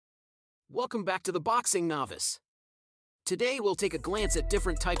Welcome back to the Boxing Novice. Today we'll take a glance at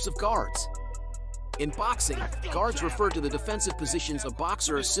different types of guards. In boxing, guards refer to the defensive positions a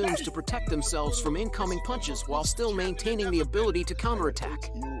boxer assumes to protect themselves from incoming punches while still maintaining the ability to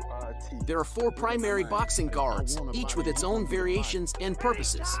counterattack. There are 4 primary boxing guards, each with its own variations and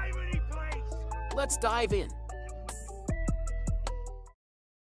purposes. Let's dive in.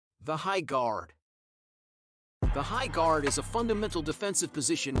 The high guard. The high guard is a fundamental defensive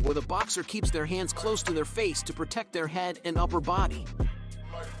position where the boxer keeps their hands close to their face to protect their head and upper body.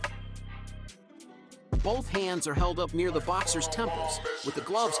 Both hands are held up near the boxer's temples, with the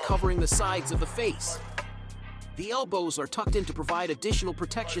gloves covering the sides of the face. The elbows are tucked in to provide additional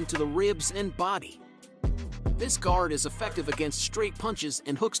protection to the ribs and body. This guard is effective against straight punches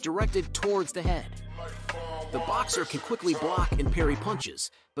and hooks directed towards the head. The boxer can quickly block and parry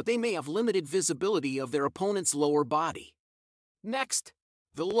punches, but they may have limited visibility of their opponent's lower body. Next,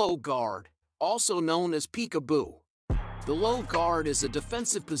 the low guard, also known as peekaboo. The low guard is a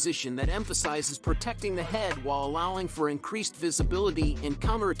defensive position that emphasizes protecting the head while allowing for increased visibility and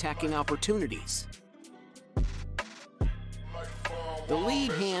counterattacking opportunities. The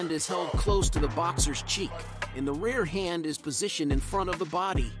lead hand is held close to the boxer's cheek, and the rear hand is positioned in front of the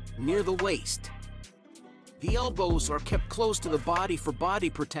body, near the waist. The elbows are kept close to the body for body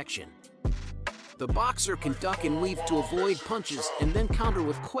protection. The boxer can duck and weave to avoid punches and then counter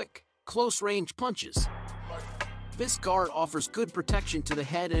with quick, close-range punches. This guard offers good protection to the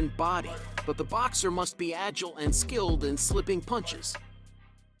head and body, but the boxer must be agile and skilled in slipping punches.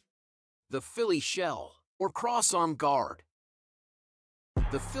 The Philly shell, or cross-arm guard.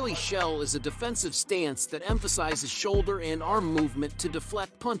 The Philly shell is a defensive stance that emphasizes shoulder and arm movement to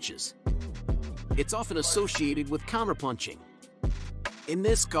deflect punches. It's often associated with counterpunching. In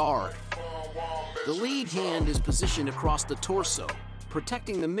this guard, the lead hand is positioned across the torso,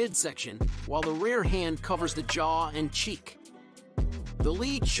 protecting the midsection, while the rear hand covers the jaw and cheek. The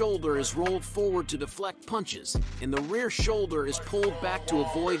lead shoulder is rolled forward to deflect punches, and the rear shoulder is pulled back to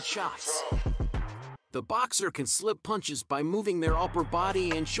avoid shots. The boxer can slip punches by moving their upper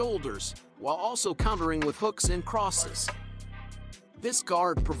body and shoulders, while also countering with hooks and crosses. This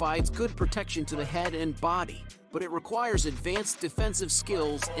guard provides good protection to the head and body, but it requires advanced defensive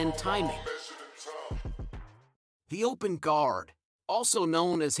skills and timing. The open guard, also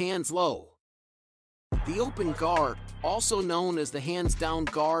known as hands low. The open guard, also known as the hands down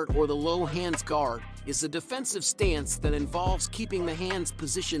guard or the low hands guard, is a defensive stance that involves keeping the hands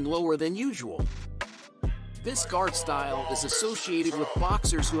positioned lower than usual. This guard style is associated with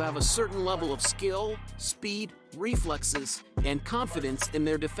boxers who have a certain level of skill, speed, reflexes, and confidence in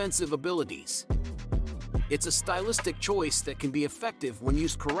their defensive abilities. It's a stylistic choice that can be effective when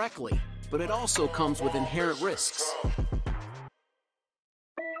used correctly, but it also comes with inherent risks.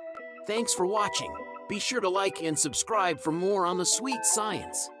 Thanks for watching. Be sure to like and subscribe for more on the sweet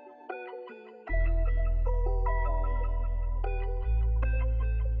science.